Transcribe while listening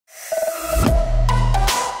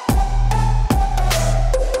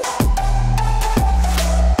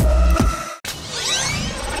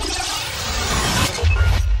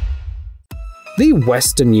The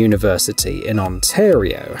Western University in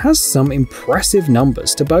Ontario has some impressive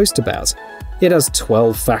numbers to boast about. It has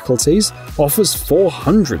 12 faculties, offers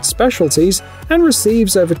 400 specialties, and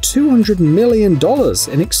receives over $200 million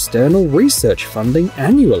in external research funding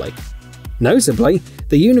annually. Notably,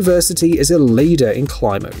 the university is a leader in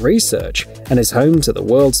climate research and is home to the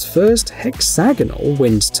world's first hexagonal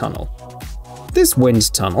wind tunnel. This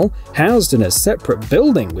wind tunnel, housed in a separate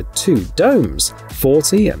building with two domes,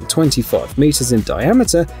 40 and 25 meters in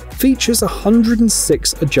diameter, features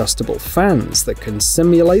 106 adjustable fans that can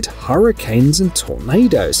simulate hurricanes and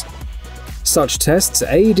tornadoes. Such tests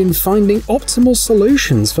aid in finding optimal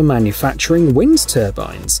solutions for manufacturing wind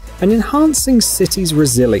turbines and enhancing cities'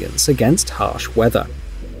 resilience against harsh weather.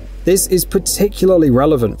 This is particularly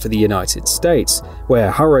relevant for the United States,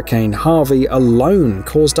 where Hurricane Harvey alone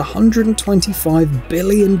caused $125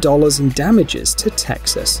 billion in damages to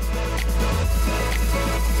Texas.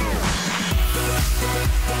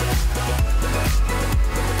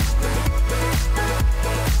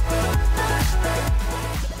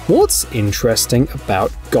 What's interesting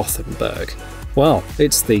about Gothenburg? Well,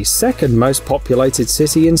 it's the second most populated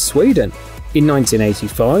city in Sweden. In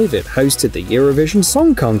 1985, it hosted the Eurovision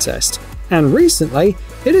Song Contest, and recently,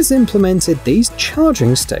 it has implemented these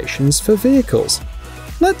charging stations for vehicles.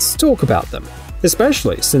 Let's talk about them,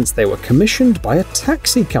 especially since they were commissioned by a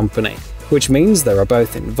taxi company, which means there are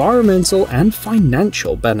both environmental and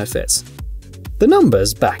financial benefits. The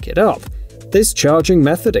numbers back it up. This charging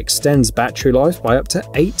method extends battery life by up to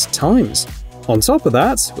 8 times. On top of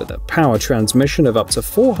that, with a power transmission of up to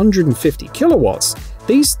 450 kilowatts,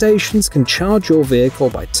 these stations can charge your vehicle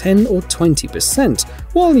by 10 or 20%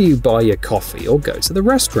 while you buy your coffee or go to the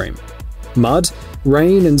restroom. Mud,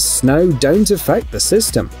 rain, and snow don't affect the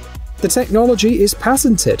system. The technology is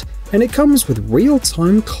patented, and it comes with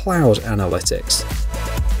real-time cloud analytics.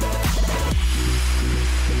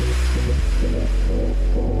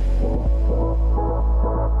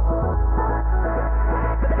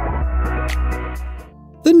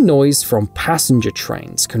 The noise from passenger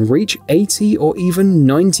trains can reach 80 or even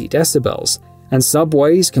 90 decibels, and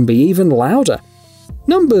subways can be even louder.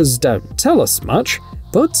 Numbers don't tell us much,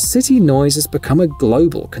 but city noise has become a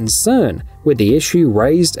global concern, with the issue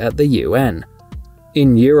raised at the UN.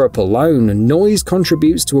 In Europe alone, noise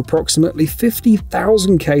contributes to approximately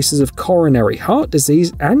 50,000 cases of coronary heart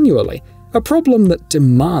disease annually, a problem that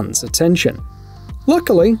demands attention.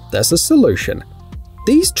 Luckily, there's a solution.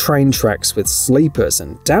 These train tracks with sleepers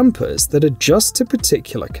and dampers that adjust to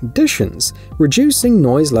particular conditions, reducing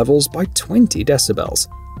noise levels by 20 decibels.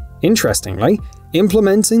 Interestingly,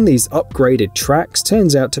 implementing these upgraded tracks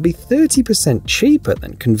turns out to be 30% cheaper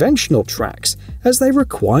than conventional tracks, as they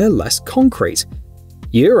require less concrete.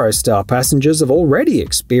 Eurostar passengers have already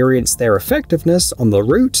experienced their effectiveness on the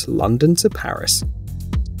route London to Paris.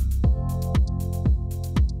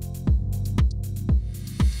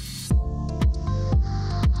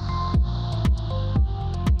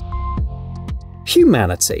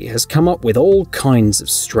 Humanity has come up with all kinds of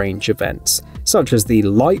strange events, such as the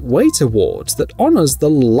Lightweight Awards that honors the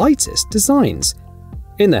lightest designs.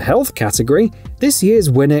 In the health category, this year's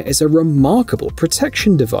winner is a remarkable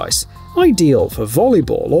protection device, ideal for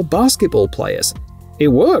volleyball or basketball players. It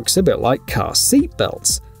works a bit like car seat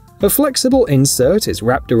belts. A flexible insert is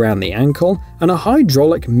wrapped around the ankle, and a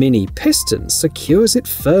hydraulic mini piston secures it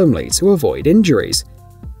firmly to avoid injuries.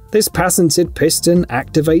 This patented piston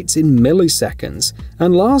activates in milliseconds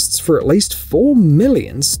and lasts for at least 4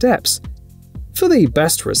 million steps. For the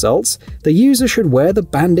best results, the user should wear the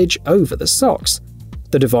bandage over the socks.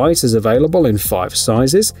 The device is available in 5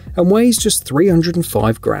 sizes and weighs just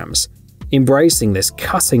 305 grams. Embracing this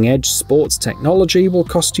cutting-edge sports technology will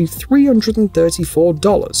cost you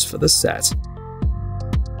 $334 for the set.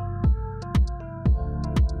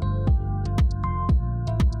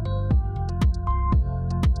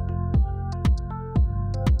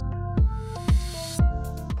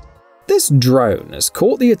 This drone has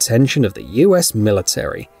caught the attention of the US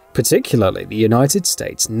military, particularly the United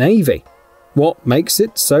States Navy. What makes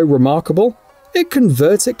it so remarkable? It can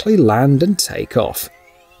vertically land and take off.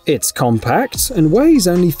 It's compact and weighs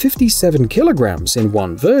only 57 kilograms in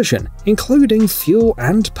one version, including fuel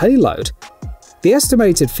and payload. The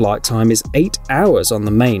estimated flight time is 8 hours on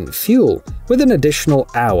the main fuel, with an additional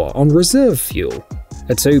hour on reserve fuel.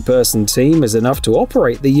 A 2-person team is enough to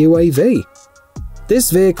operate the UAV. This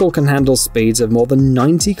vehicle can handle speeds of more than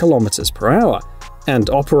 90 km per hour and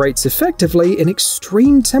operates effectively in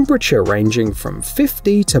extreme temperature ranging from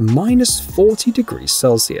 50 to -40 degrees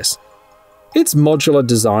Celsius. Its modular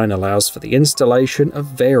design allows for the installation of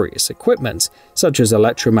various equipment, such as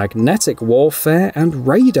electromagnetic warfare and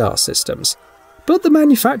radar systems. But the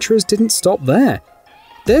manufacturers didn't stop there.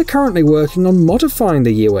 They're currently working on modifying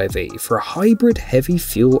the UAV for a hybrid heavy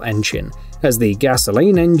fuel engine, as the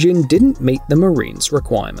gasoline engine didn't meet the Marine's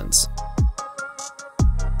requirements.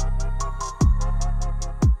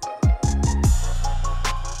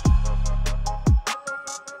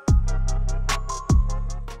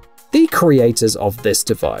 The creators of this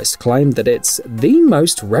device claim that it's the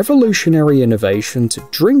most revolutionary innovation to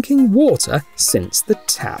drinking water since the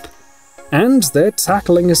tap. And they're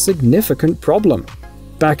tackling a significant problem.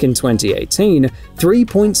 Back in 2018,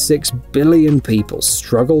 3.6 billion people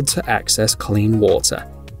struggled to access clean water.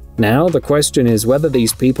 Now the question is whether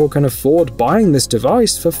these people can afford buying this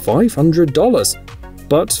device for $500.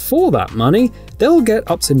 But for that money, they'll get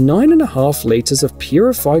up to 9.5 liters of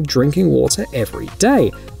purified drinking water every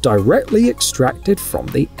day, directly extracted from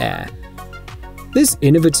the air. This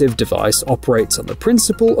innovative device operates on the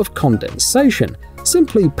principle of condensation,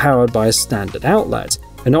 simply powered by a standard outlet,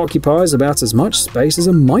 and occupies about as much space as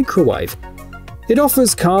a microwave. It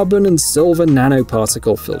offers carbon and silver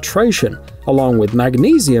nanoparticle filtration, along with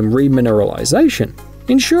magnesium remineralization,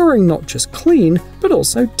 ensuring not just clean, but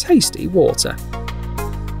also tasty water.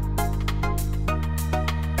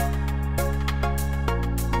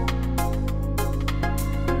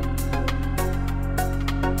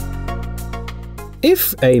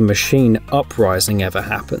 If a machine uprising ever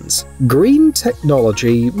happens, green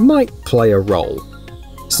technology might play a role.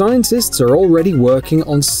 Scientists are already working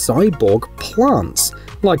on cyborg plants,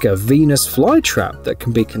 like a Venus flytrap that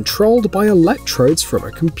can be controlled by electrodes from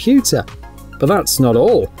a computer. But that's not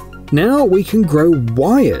all. Now we can grow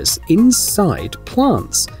wires inside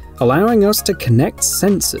plants, allowing us to connect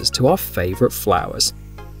sensors to our favorite flowers.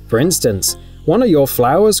 For instance, one of your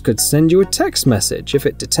flowers could send you a text message if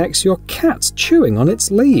it detects your cat chewing on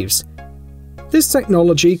its leaves. This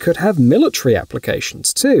technology could have military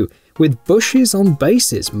applications too, with bushes on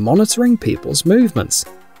bases monitoring people's movements.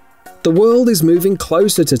 The world is moving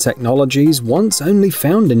closer to technologies once only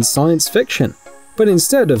found in science fiction, but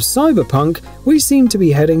instead of cyberpunk, we seem to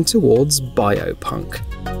be heading towards biopunk.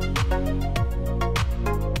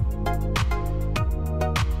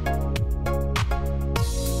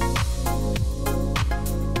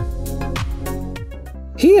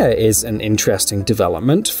 Here is an interesting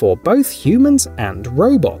development for both humans and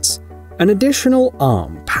robots: an additional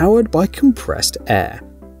arm powered by compressed air.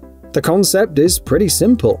 The concept is pretty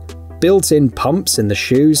simple. Built-in pumps in the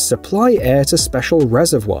shoes supply air to special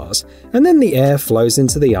reservoirs, and then the air flows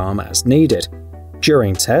into the arm as needed.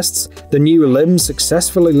 During tests, the new limb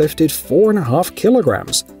successfully lifted 4.5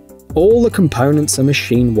 kilograms. All the components are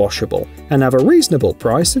machine washable and have a reasonable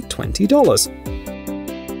price of $20.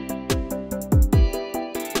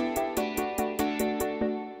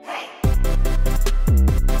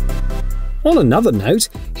 On another note,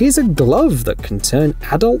 here's a glove that can turn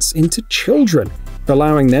adults into children,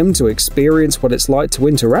 allowing them to experience what it's like to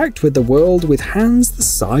interact with the world with hands the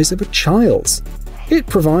size of a child's. It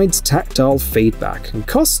provides tactile feedback and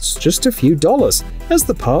costs just a few dollars, as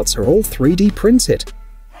the parts are all 3D printed.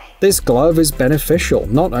 This glove is beneficial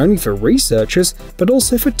not only for researchers, but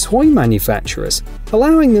also for toy manufacturers,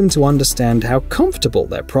 allowing them to understand how comfortable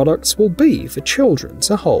their products will be for children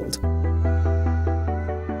to hold.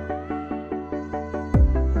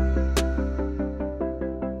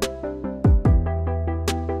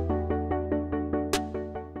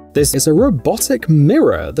 This is a robotic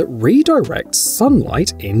mirror that redirects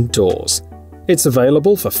sunlight indoors. It's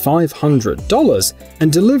available for $500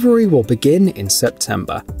 and delivery will begin in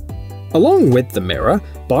September. Along with the mirror,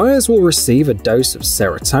 buyers will receive a dose of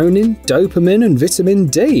serotonin, dopamine, and vitamin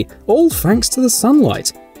D, all thanks to the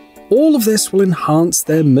sunlight. All of this will enhance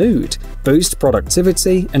their mood, boost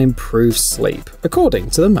productivity, and improve sleep, according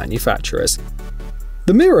to the manufacturers.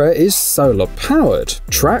 The mirror is solar-powered,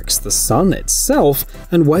 tracks the sun itself,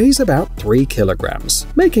 and weighs about 3 kilograms,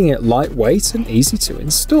 making it lightweight and easy to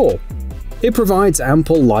install. It provides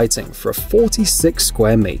ample lighting for a 46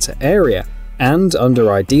 square meter area, and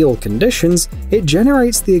under ideal conditions, it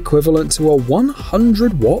generates the equivalent to a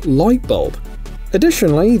 100-watt light bulb.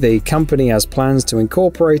 Additionally, the company has plans to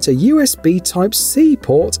incorporate a USB Type-C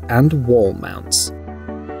port and wall mounts.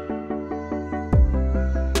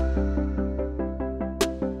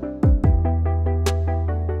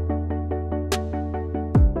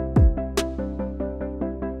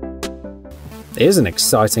 Here's an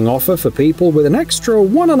exciting offer for people with an extra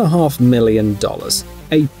 $1.5 million: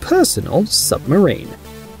 a personal submarine.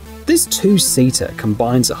 This two-seater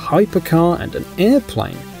combines a hypercar and an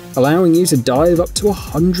airplane, allowing you to dive up to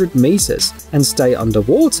 100 meters and stay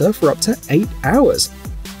underwater for up to 8 hours.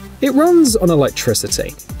 It runs on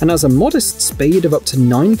electricity and has a modest speed of up to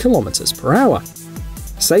 9 km per hour.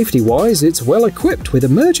 Safety-wise, it's well equipped with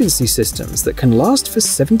emergency systems that can last for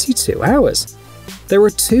 72 hours. There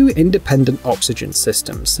are 2 independent oxygen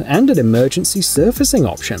systems and an emergency surfacing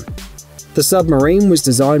option. The submarine was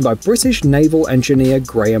designed by British naval engineer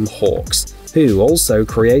Graham Hawkes, who also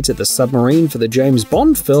created the submarine for the James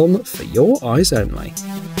Bond film For Your Eyes Only.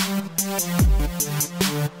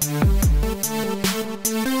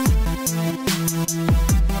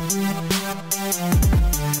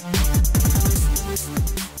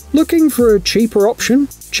 Looking for a cheaper option?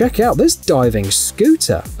 Check out this diving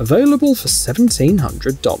scooter, available for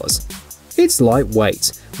 $1,700. It's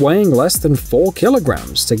lightweight, weighing less than 4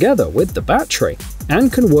 kilograms together with the battery,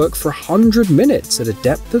 and can work for 100 minutes at a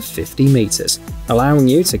depth of 50 meters, allowing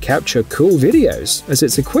you to capture cool videos as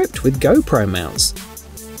it's equipped with GoPro mounts.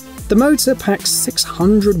 The motor packs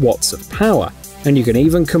 600 watts of power, and you can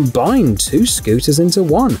even combine 2 scooters into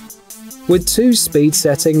one. With 2 speed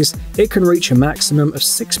settings, it can reach a maximum of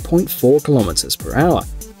 6.4 km per hour.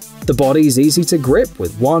 The body's easy to grip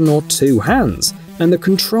with 1 or 2 hands, and the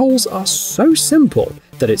controls are so simple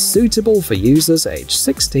that it's suitable for users aged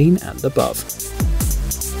 16 and above.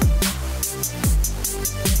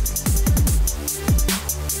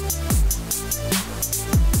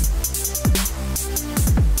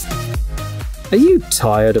 Are you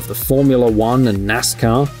tired of the Formula 1 and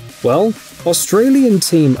NASCAR? Well, Australian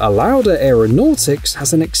team Alauda Aeronautics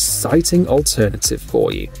has an exciting alternative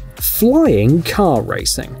for you: flying car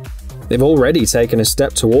racing. They've already taken a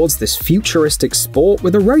step towards this futuristic sport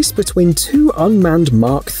with a race between 2 unmanned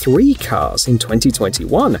Mark III cars in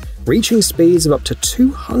 2021, reaching speeds of up to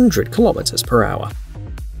 200 km per hour.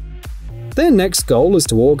 Their next goal is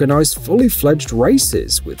to organise fully fledged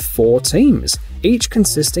races with 4 teams, each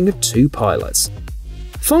consisting of 2 pilots.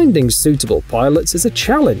 Finding suitable pilots is a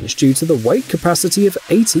challenge due to the weight capacity of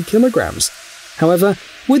 80 kilograms. However,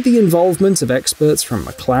 with the involvement of experts from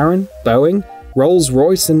McLaren, Boeing,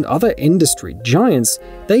 Rolls-Royce and other industry giants,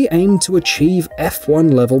 they aim to achieve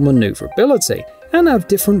F1-level maneuverability and have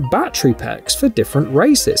different battery packs for different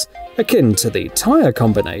races, akin to the tyre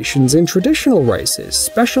combinations in traditional races,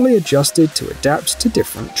 specially adjusted to adapt to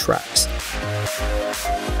different tracks.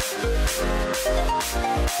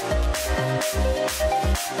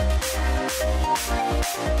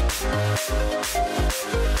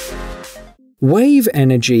 Wave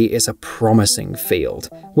energy is a promising field,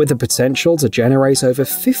 with the potential to generate over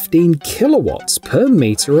 15 kilowatts per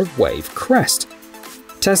meter of wave crest.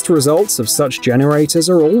 Test results of such generators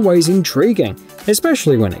are always intriguing,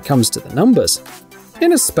 especially when it comes to the numbers.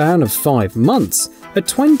 In a span of 5 months, a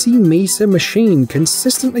 20-meter machine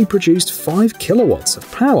consistently produced 5 kilowatts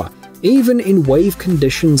of power, even in wave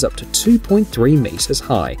conditions up to 2.3 meters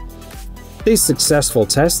high. These successful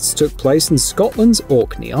tests took place in Scotland's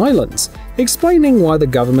Orkney Islands, explaining why the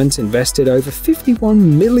government invested over $51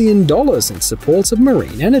 million in support of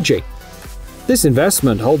marine energy. This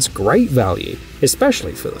investment holds great value,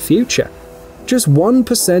 especially for the future. Just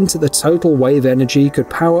 1% of the total wave energy could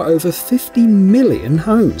power over 50 million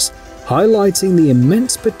homes, highlighting the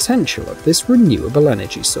immense potential of this renewable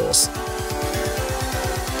energy source.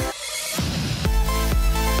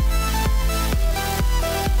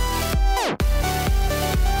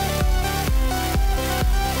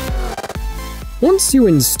 Once you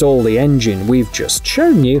install the engine we've just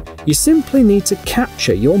shown you, you simply need to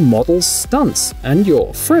capture your model's stunts and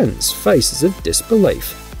your friends' faces of disbelief.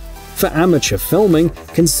 For amateur filming,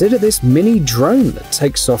 consider this mini drone that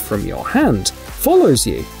takes off from your hand, follows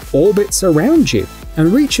you, orbits around you,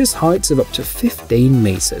 and reaches heights of up to 15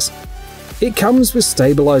 meters. It comes with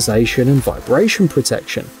stabilization and vibration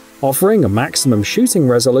protection, offering a maximum shooting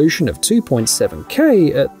resolution of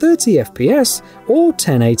 2.7K at 30 FPS or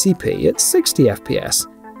 1080p at 60 FPS.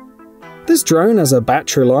 This drone has a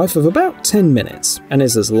battery life of about 10 minutes and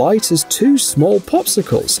is as light as 2 small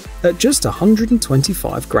popsicles at just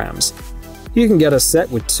 125 grams. You can get a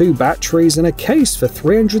set with 2 batteries and a case for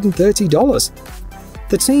 $330.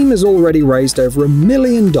 The team has already raised over $1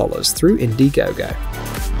 million through Indiegogo.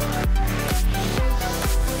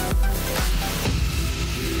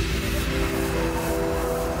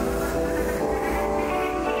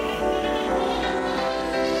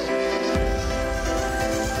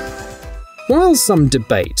 While some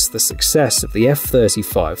debate the success of the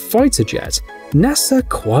F-35 fighter jet, NASA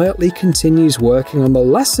quietly continues working on the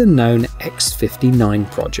lesser-known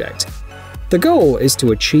X-59 project. The goal is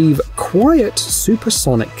to achieve quiet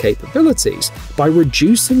supersonic capabilities by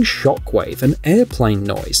reducing shockwave and airplane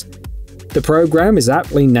noise. The program is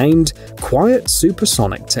aptly named Quiet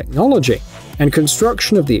Supersonic Technology, and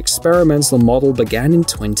construction of the experimental model began in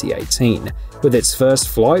 2018, with its first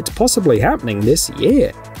flight possibly happening this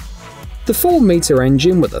year. The 4-meter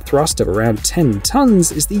engine with a thrust of around 10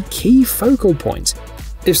 tons is the key focal point.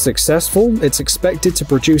 If successful, it's expected to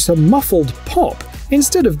produce a muffled pop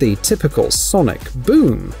instead of the typical sonic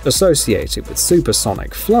boom associated with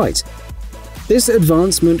supersonic flight. This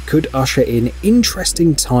advancement could usher in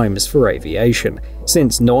interesting times for aviation,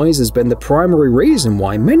 since noise has been the primary reason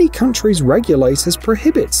why many countries' regulators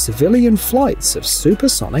prohibit civilian flights of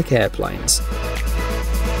supersonic airplanes.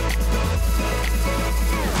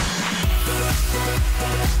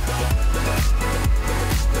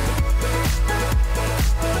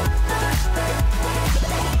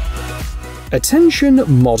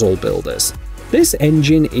 Attention model builders. This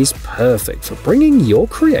engine is perfect for bringing your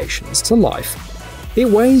creations to life. It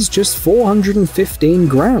weighs just 415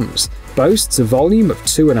 grams, boasts a volume of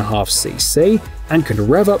 2.5 cc, and can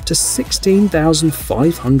rev up to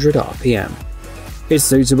 16,500 RPM. It's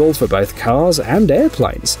suitable for both cars and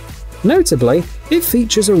airplanes. Notably, it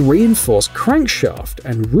features a reinforced crankshaft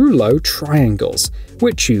and rouleau triangles,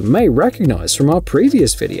 which you may recognize from our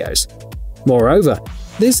previous videos. Moreover,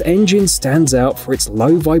 this engine stands out for its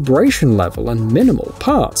low vibration level and minimal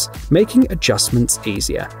parts, making adjustments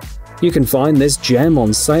easier. You can find this gem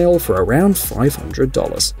on sale for around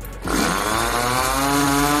 $500.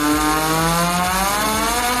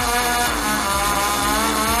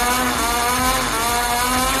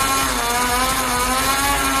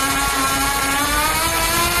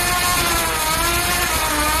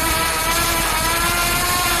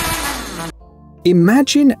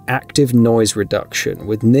 Imagine active noise reduction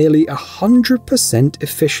with nearly 100%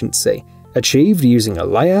 efficiency, achieved using a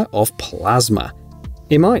layer of plasma.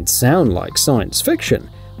 It might sound like science fiction,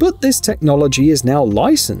 but this technology is now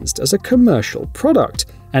licensed as a commercial product,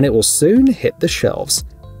 and it will soon hit the shelves.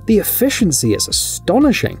 The efficiency is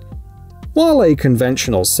astonishing. While a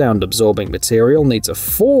conventional sound-absorbing material needs a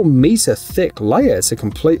 4-meter thick layer to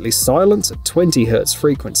completely silence a 20 Hz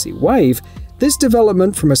frequency wave, this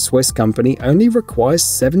development from a Swiss company only requires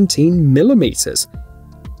 17 millimeters.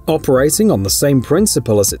 Operating on the same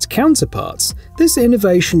principle as its counterparts, this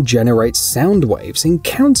innovation generates sound waves in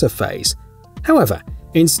counterphase. However,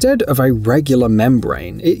 instead of a regular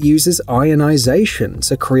membrane, it uses ionization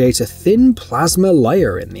to create a thin plasma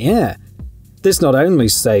layer in the air. This not only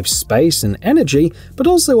saves space and energy, but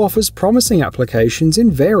also offers promising applications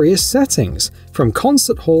in various settings, from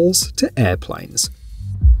concert halls to airplanes.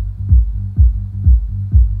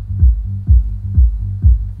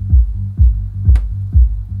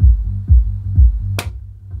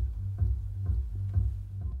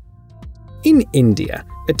 In India,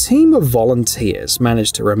 a team of volunteers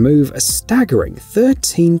managed to remove a staggering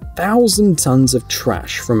 13,000 tons of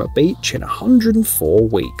trash from a beach in 104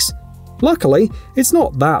 weeks. Luckily, it's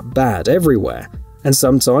not that bad everywhere, and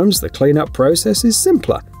sometimes the cleanup process is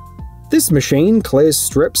simpler. This machine clears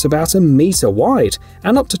strips about 1 meter wide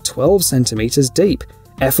and up to 12 centimeters deep,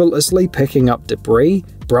 effortlessly picking up debris,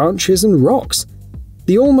 branches, and rocks.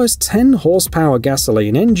 The almost 10 horsepower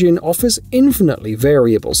gasoline engine offers infinitely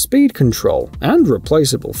variable speed control and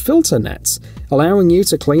replaceable filter nets, allowing you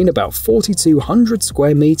to clean about 4,200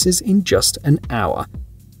 square meters in just an hour.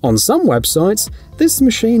 On some websites, this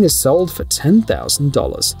machine is sold for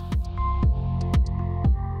 $10,000.